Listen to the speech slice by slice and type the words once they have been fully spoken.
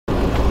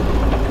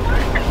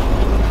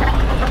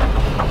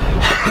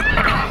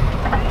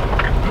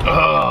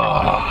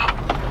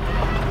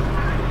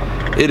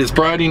It is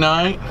Friday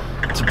night.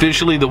 It's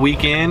officially the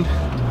weekend.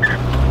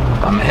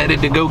 I'm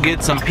headed to go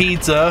get some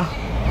pizza,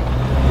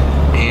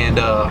 and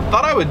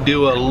thought I would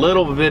do a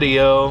little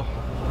video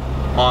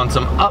on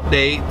some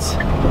updates,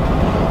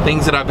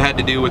 things that I've had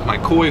to do with my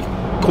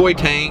koi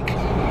tank,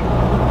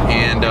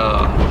 and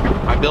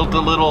I built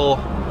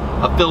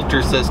a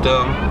filter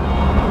system,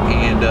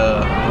 and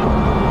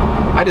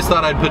I just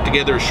thought I'd put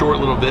together a short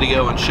little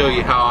video and show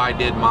you how I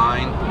did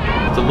mine.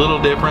 It's a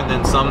little different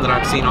than some that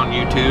I've seen on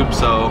YouTube,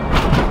 so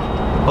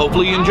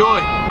hopefully you enjoy.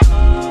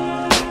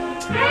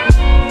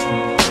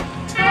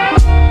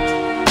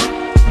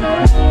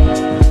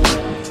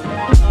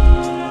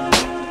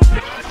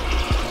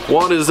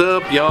 What is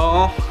up,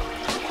 y'all?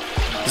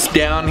 Just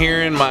down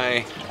here in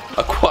my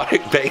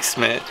aquatic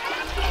basement.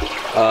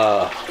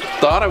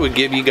 Thought I would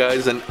give you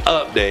guys an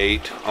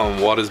update on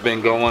what has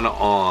been going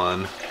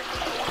on.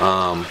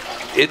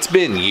 It's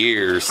been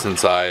years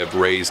since I have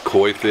raised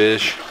koi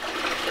fish,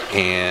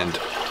 and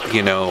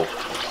you know,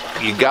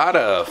 you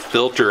gotta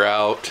filter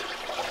out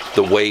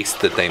the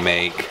waste that they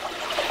make,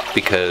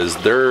 because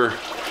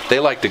they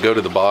like to go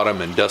to the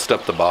bottom and dust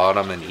up the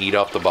bottom and eat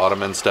off the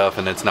bottom and stuff,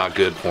 and it's not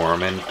good for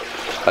them. And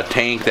a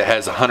tank that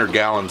has 100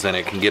 gallons in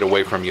it can get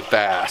away from you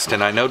fast.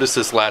 And I noticed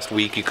this last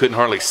week, you couldn't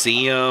hardly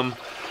see them.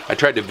 I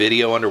tried to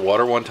video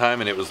underwater one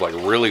time and it was like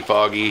really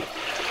foggy.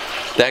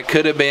 That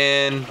could have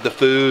been the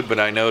food, but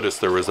I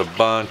noticed there was a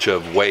bunch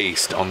of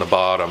waste on the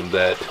bottom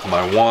that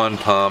my one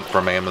pump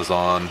from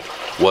Amazon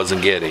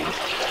wasn't getting.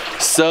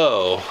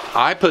 So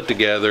I put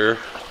together,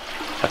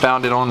 I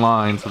found it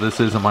online, so this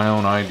isn't my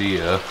own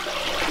idea,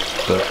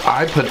 but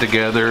I put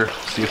together,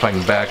 see if I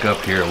can back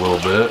up here a little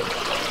bit,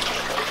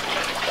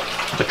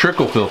 a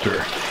trickle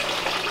filter.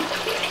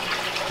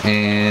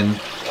 And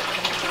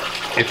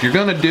if you're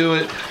gonna do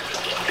it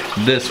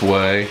this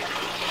way,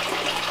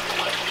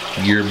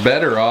 you're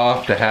better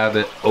off to have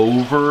it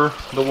over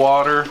the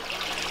water,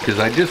 because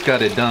I just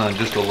got it done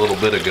just a little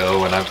bit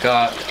ago, and I've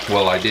got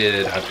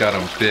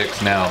them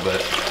fixed now, but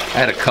I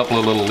had a couple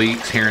of little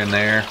leaks here and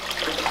there.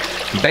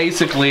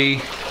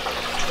 Basically,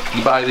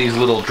 you buy these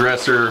little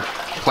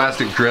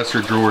plastic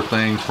dresser drawer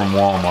things from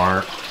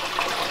Walmart,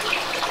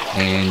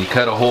 and you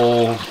cut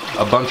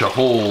a bunch of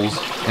holes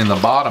in the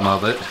bottom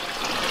of it,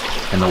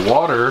 and the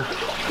water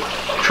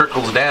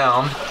trickles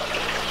down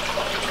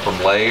from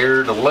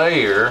layer to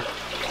layer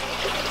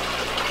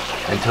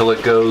until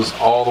it goes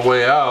all the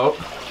way out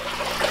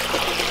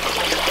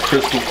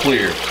crystal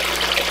clear.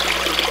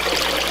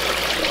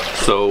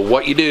 So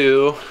what you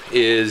do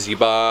is you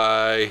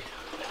buy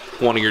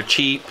one of your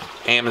cheap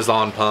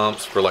Amazon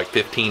pumps for like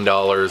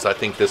 $15. I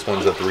think this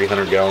one's a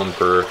 300 gallon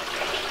per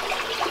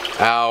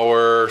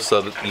hour,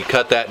 so you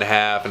cut that in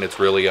half and it's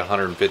really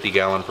 150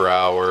 gallon per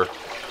hour.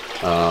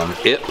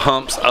 It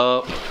pumps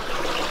up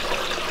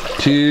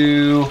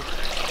to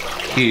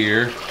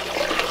here.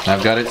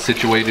 I've got it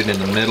situated in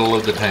the middle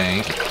of the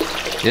tank.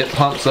 It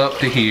pumps up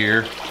to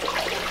here,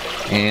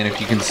 and if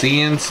you can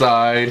see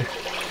inside,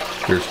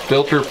 there's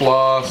filter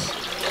floss.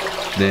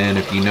 Then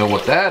if you know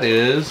what that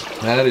is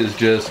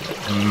just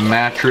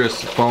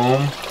mattress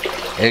foam,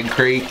 egg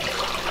crate.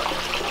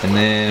 And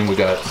then we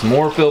got some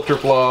more filter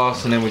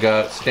floss, and then we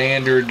got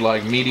standard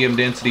like medium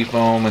density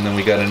foam, and then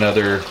we got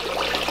another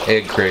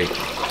egg crate.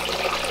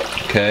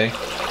 Okay,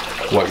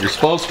 what you're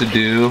supposed to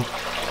do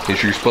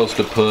is you're supposed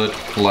to put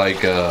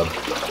like a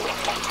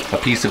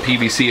piece of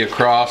PVC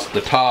across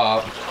the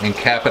top and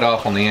cap it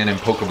off on the end and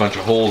poke a bunch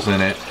of holes in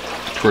it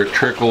where it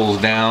trickles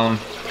down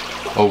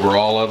over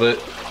all of it.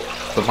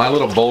 But my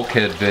little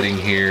bulkhead fitting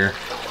here,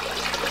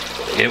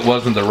 it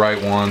wasn't the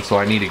right one, so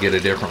I need to get a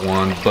different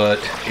one. But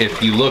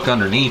if you look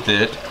underneath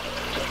it,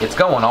 it's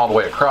going all the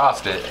way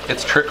across it.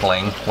 It's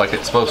trickling like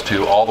it's supposed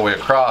to all the way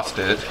across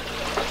it.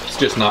 It's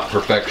just not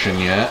perfection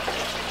yet.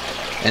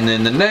 And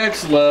then the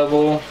next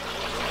level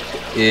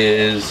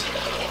is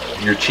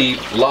your cheap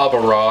lava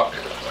rock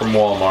from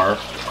Walmart.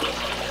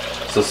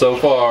 So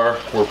far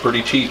we're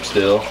pretty cheap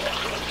still.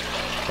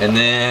 And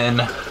then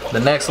the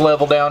next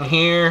level down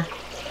here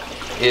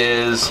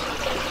is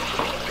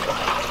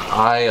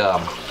I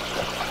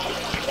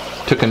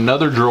took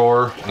another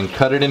drawer and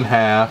cut it in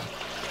half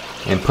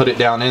and put it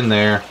down in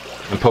there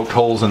and poked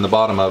holes in the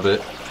bottom of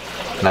it,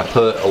 and I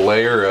put a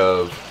layer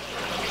of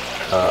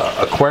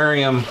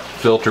aquarium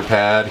filter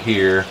pad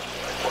here,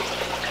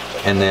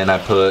 and then I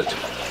put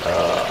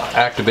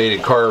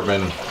activated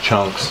carbon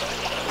chunks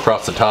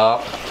across the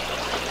top.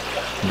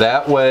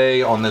 That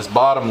way on this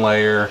bottom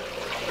layer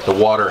the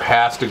water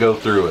has to go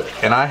through it,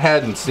 and I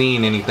hadn't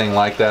seen anything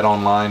like that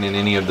online in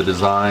any of the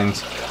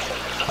designs.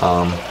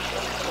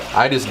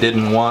 I just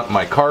didn't want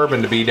my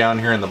carbon to be down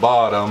here in the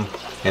bottom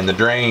and the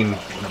drain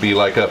be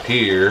like up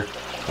here,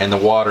 and the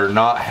water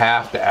not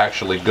have to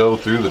actually go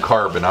through the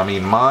carbon. I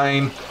mean,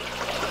 mine,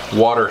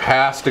 water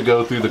has to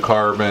go through the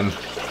carbon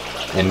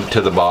and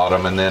to the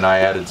bottom, and then I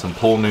added some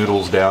pool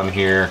noodles down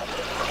here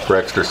for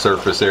extra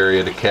surface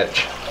area to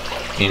catch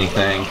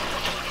anything.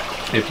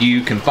 If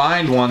you can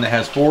find one that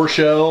has 4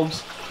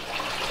 shelves,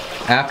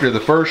 after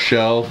the first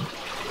shelf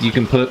you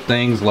can put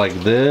things like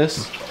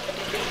this,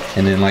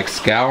 and then like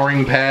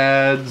scouring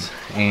pads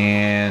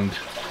and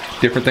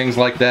different things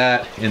like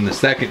that in the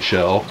second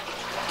shelf.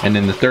 And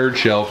then the third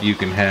shelf you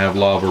can have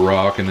lava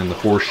rock, and then the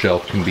fourth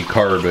shelf can be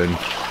carbon.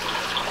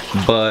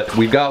 But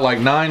we've got like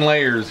 9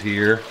 layers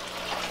here,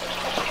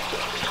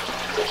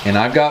 and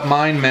I've got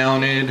mine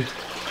mounted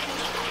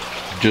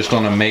just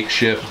on a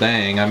makeshift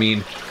thing. I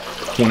mean,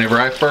 whenever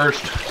I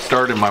first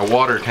started my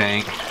water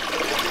tank,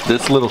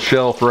 this little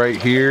shelf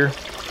right here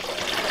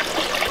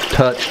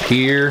touched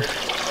here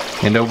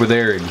and over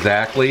there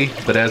exactly,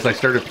 but as I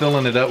started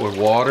filling it up with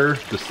water,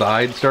 the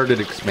sides started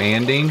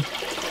expanding,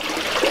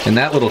 and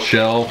that little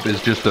shelf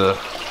is just a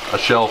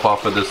shelf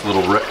off of this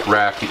little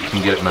rack that you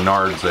can get at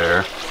Menards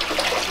there.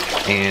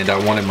 And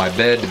I wanted my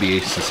bed to be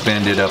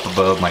suspended up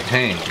above my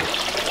tank.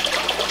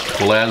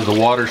 Well, as the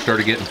water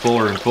started getting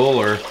fuller and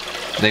fuller,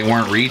 they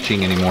weren't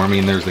reaching anymore. I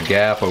mean, there's a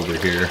gap over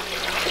here.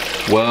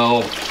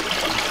 Well,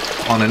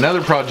 on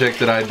another project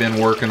that I'd been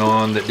working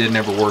on that didn't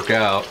ever work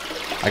out,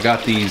 I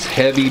got these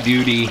heavy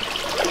duty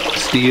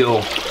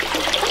steel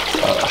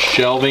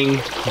shelving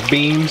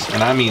beams,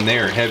 and I mean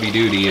they're heavy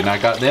duty, and I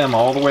got them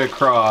all the way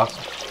across,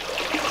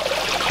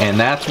 and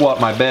that's what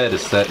my bed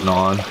is sitting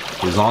on,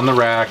 is on the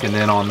rack and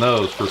then on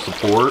those for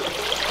support.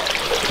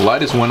 Well, I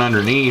just went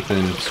underneath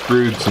and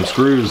screwed some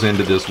screws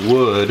into this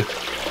wood,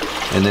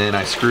 and then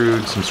I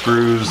screwed some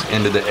screws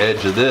into the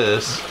edge of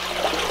this,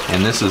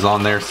 and this is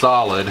on there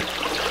solid.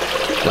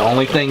 The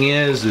only thing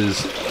is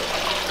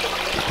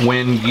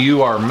when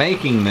you are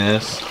making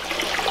this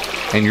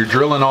and you're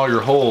drilling all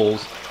your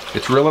holes,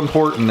 it's real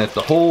important that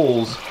the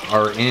holes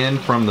are in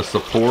from the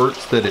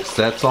supports that it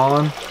sets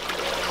on,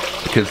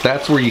 because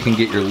that's where you can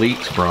get your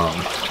leaks from.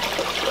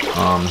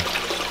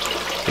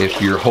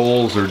 If your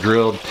holes are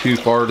drilled too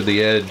far to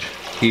the edge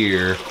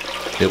here,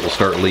 it will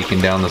start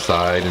leaking down the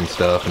side and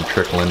stuff and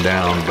trickling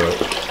down. But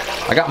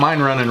I got mine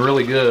running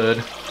really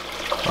good.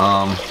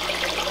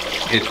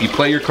 If you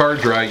play your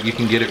cards right, you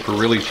can get it for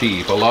really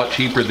cheap, a lot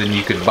cheaper than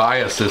you could buy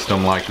a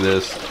system like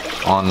this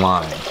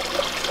online.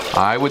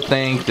 I would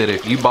think that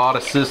if you bought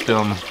a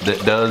system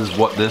that does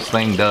what this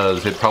thing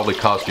does, it'd probably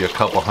cost you a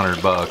couple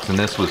 $100, and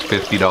this was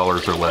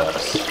 $50 or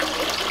less.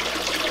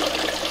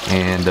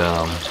 And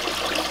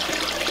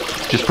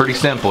just pretty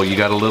simple. You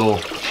got a little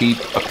cheap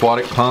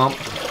aquatic pump,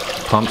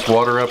 pumps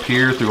water up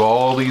here through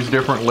all these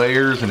different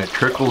layers, and it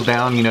trickles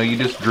down. You know, you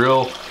just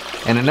drill.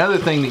 And another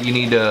thing that you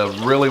need to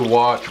really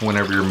watch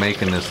whenever you're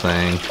making this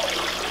thing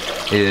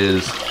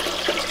is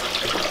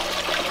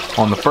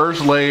on the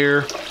first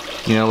layer,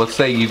 you know, let's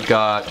say you've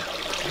got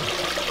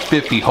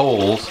 50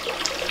 holes.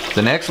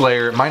 The next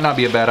layer, it might not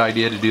be a bad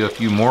idea to do a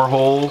few more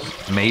holes,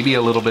 maybe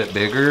a little bit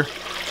bigger,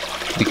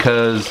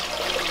 because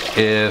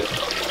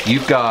if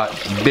you've got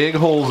big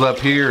holes up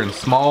here and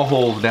small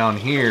holes down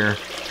here,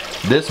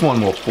 this one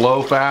will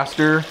flow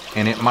faster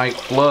and it might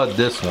flood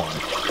this one.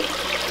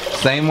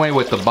 Same way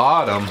with the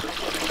bottom,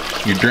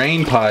 your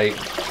drain pipe,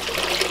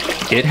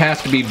 it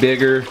has to be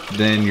bigger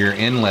than your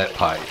inlet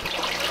pipe,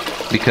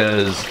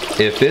 because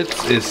if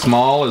it's as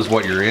small as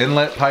what your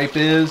inlet pipe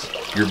is,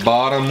 your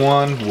bottom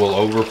one will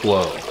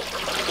overflow.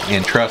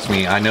 And trust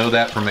me, I know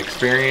that from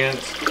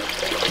experience.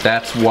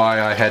 That's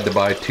why I had to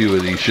buy 2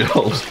 of these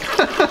shelves.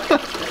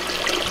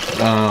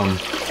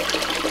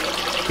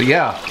 But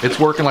yeah, it's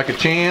working like a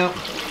champ.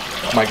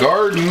 My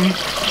garden,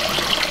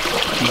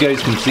 you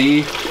guys can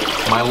see,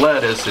 my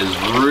lettuce is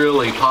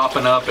really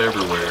popping up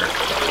everywhere.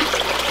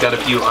 Got a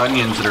few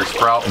onions that are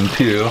sprouting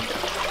too.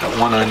 Got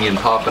one onion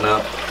popping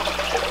up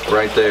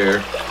right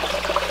there.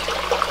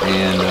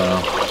 And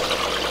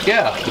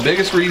yeah, the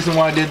biggest reason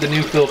why I did the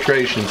new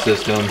filtration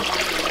system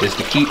is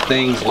to keep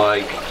things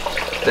like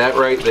that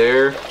right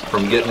there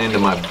from getting into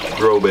my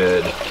grow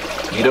bed.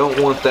 You don't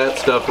want that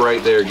stuff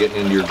right there getting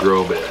into your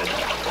grow bed.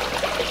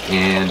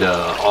 And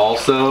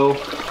also,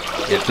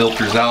 it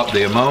filters out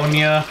the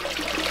ammonia,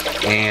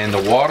 and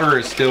the water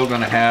is still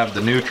going to have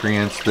the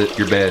nutrients that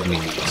your bed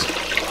needs.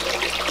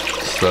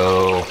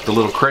 So the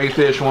little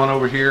crayfish one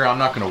over here, I'm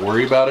not going to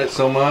worry about it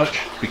so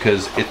much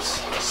because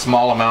it's a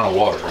small amount of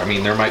water. I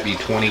mean, there might be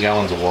 20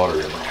 gallons of water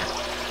in there,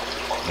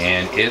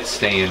 and it's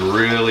staying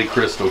really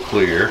crystal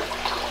clear.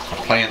 The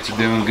plants are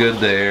doing good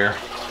there.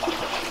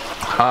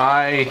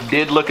 I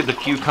did look at the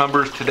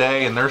cucumbers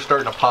today, and they're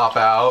starting to pop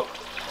out.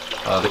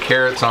 The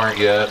carrots aren't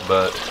yet,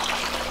 but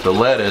the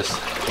lettuce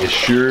is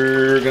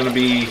sure going to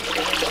be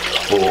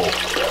full.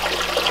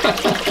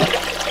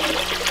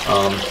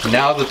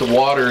 Now that the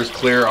water is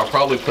clear, I'll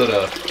probably put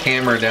a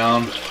camera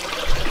down.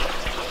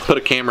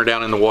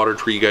 In the water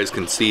where you guys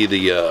can see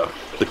the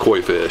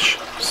koi fish.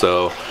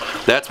 So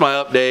that's my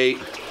update.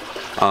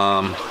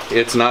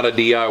 It's not a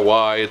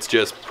DIY. It's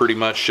just pretty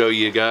much show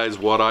you guys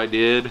what I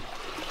did,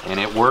 and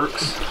it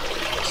works.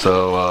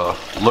 So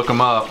look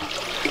them up.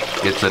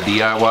 It's a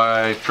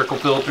DIY trickle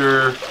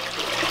filter.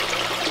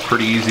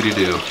 Pretty easy to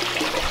do.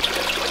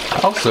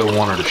 I also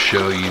wanted to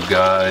show you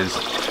guys,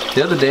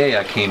 the other day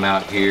I came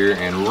out here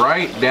and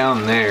right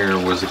down there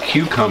was a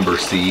cucumber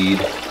seed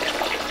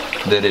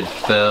that had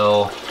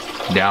fell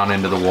down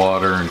into the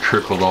water and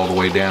trickled all the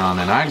way down,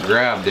 and I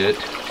grabbed it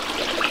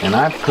and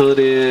I put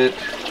it,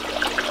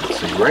 let's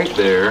See right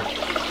there,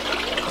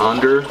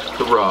 under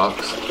the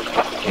rocks,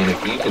 and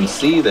if you can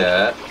see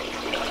that,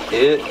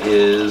 it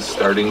is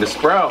starting to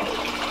sprout.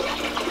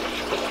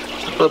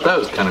 I thought that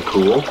was kind of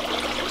cool.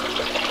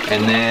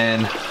 And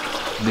then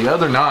the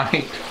other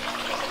night,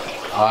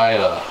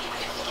 I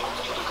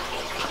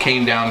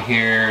came down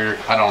here,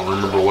 I don't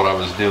remember what I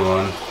was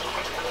doing,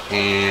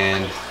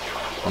 and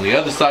on the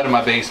other side of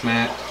my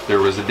basement, there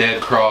was a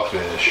dead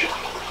crawfish.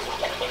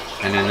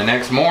 And then the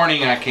next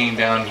morning I came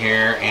down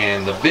here,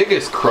 and the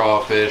biggest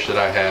crawfish that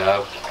I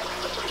have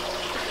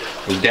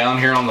was down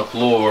here on the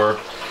floor,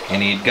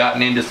 and he'd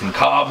gotten into some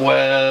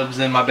cobwebs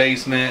in my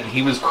basement.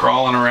 He was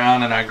crawling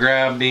around, and I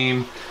grabbed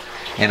him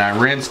and I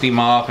rinsed him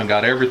off and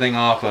got everything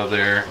off of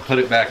there and put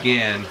it back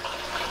in.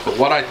 But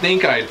what I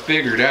think I had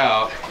figured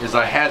out is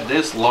I had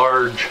this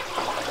large,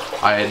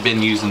 I had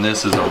been using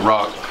this as a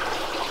rock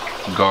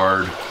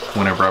guard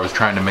whenever I was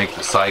trying to make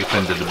the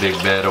siphon to the big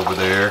bed over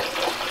there.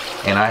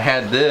 And I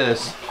had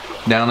this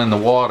down in the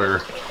water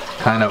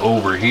kind of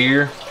over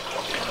here,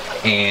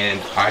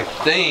 and I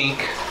think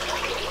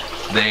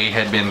they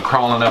had been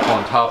crawling up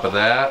on top of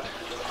that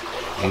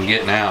and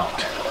getting out,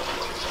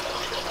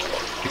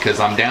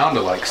 because I'm down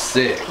to like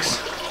 6.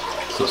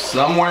 So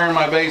somewhere in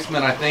my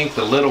basement, I think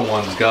the little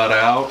ones got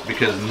out,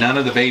 because none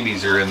of the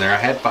babies are in there. I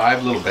had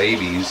 5 little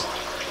babies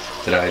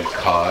that I had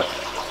caught.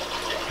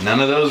 None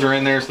of those are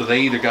in there, so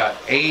they either got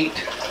 8,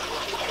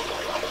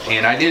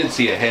 and I did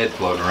see a head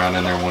floating around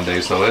in there one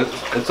day, so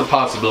it's a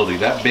possibility.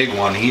 That big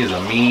one, he is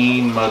a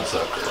mean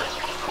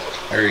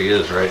mudsucker. There he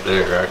is right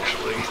there,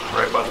 actually,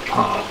 right by the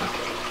pond.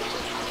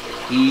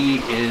 He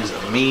is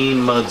a mean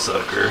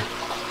mudsucker,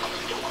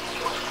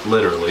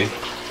 literally.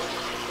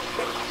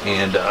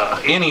 And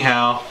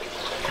anyhow,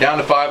 down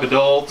to 5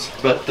 adults.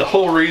 But the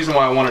whole reason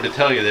why I wanted to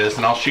tell you this,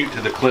 and I'll shoot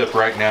to the clip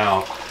right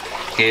now,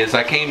 is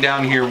I came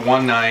down here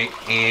one night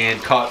and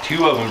caught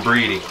 2 of them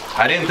breeding.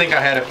 I didn't think I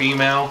had a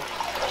female,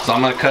 so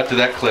I'm going to cut to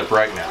that clip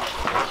right now.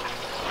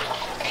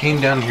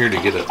 Came down here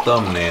to get a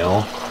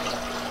thumbnail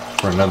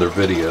for another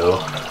video,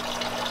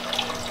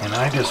 and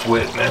I just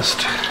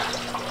witnessed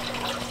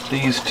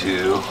these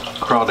 2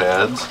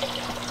 crawdads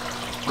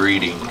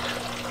breeding.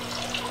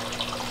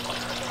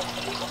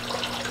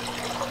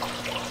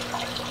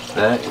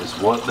 That is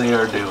what they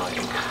are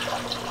doing.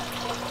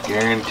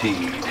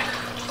 Guaranteed.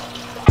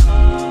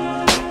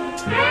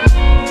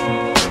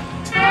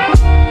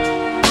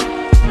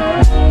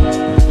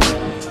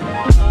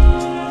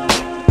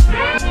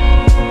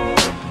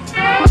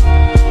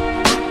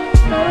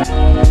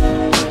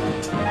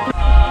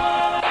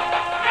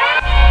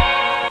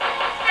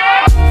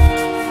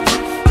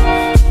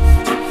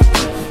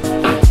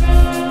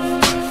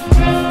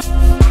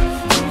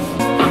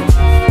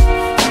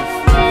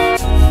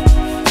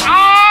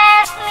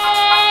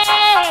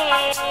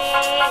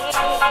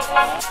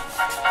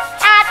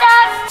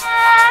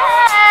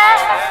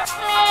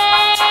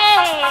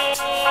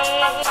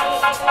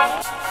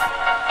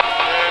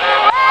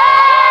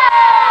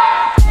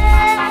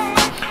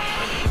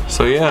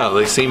 So yeah,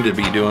 they seem to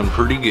be doing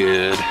pretty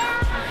good,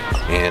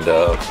 and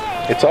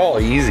it's all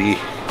easy.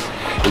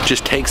 It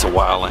just takes a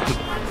while,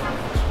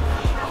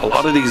 and a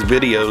lot of these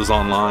videos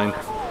online,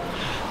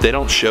 they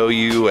don't show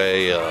you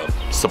a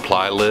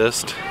supply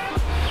list.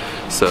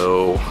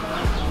 So,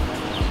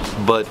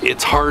 but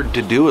it's hard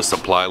to do a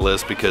supply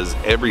list because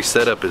every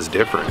setup is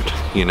different.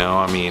 You know,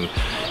 I mean,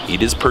 you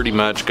just pretty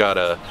much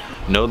gotta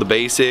know the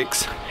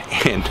basics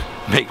and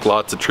make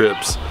lots of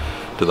trips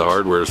to the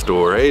hardware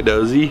store. Hey,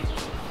 Dozy.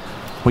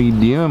 What you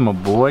doing, my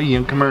boy? You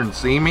wanna come here and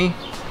see me?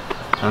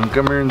 Wanna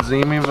come here and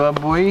see me,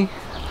 fat boy?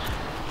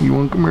 You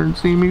wanna come here and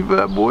see me,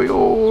 fat boy?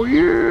 Oh,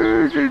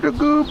 yes, it's a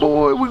good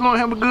boy. We're gonna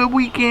have a good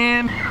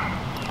weekend.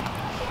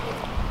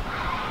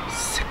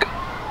 Sick 'em.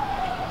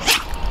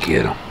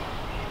 Get him.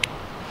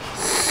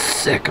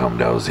 Sick 'em,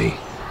 Dozy.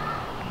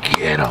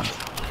 Get him.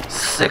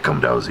 Sick 'em,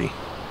 Dozy.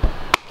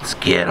 Let's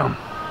get him.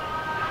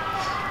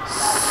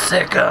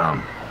 Sick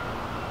 'em.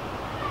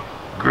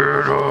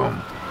 Get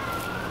him.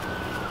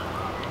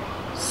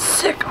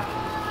 Sick 'em.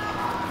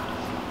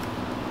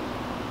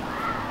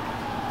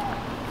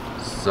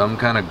 Some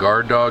kind of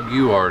guard dog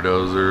you are,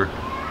 Dozer.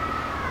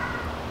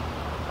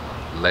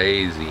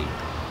 Lazy.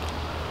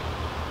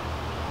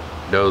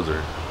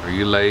 Dozer, are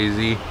you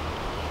lazy?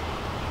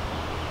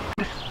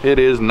 It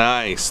is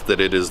nice that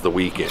it is the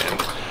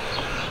weekend.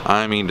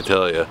 I mean to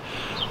tell you,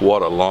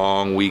 what a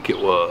long week it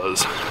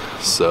was.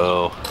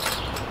 So,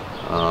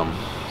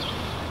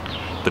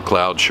 the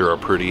clouds sure are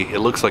pretty.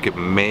 It looks like it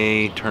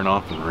may turn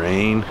off and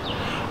rain.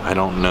 I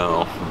don't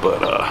know,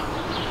 but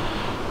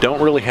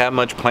don't really have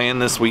much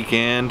planned this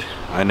weekend.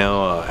 I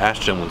know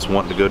Ashton was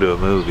wanting to go to a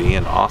movie,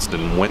 and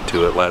Austin went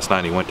to it last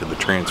night. He went to the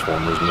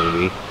Transformers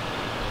movie,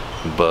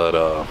 but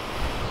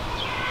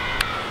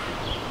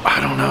I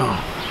don't know.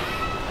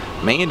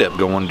 May end up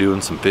going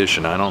doing some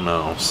fishing. I don't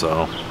know.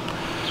 So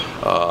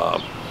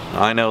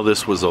I know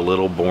this was a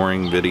little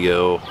boring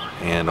video,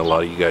 and a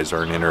lot of you guys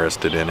aren't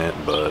interested in it,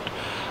 but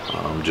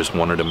just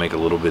wanted to make a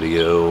little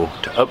video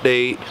to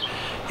update.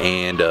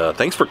 And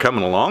thanks for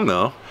coming along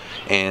though,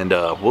 and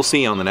we'll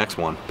see you on the next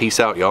one. Peace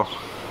out, y'all.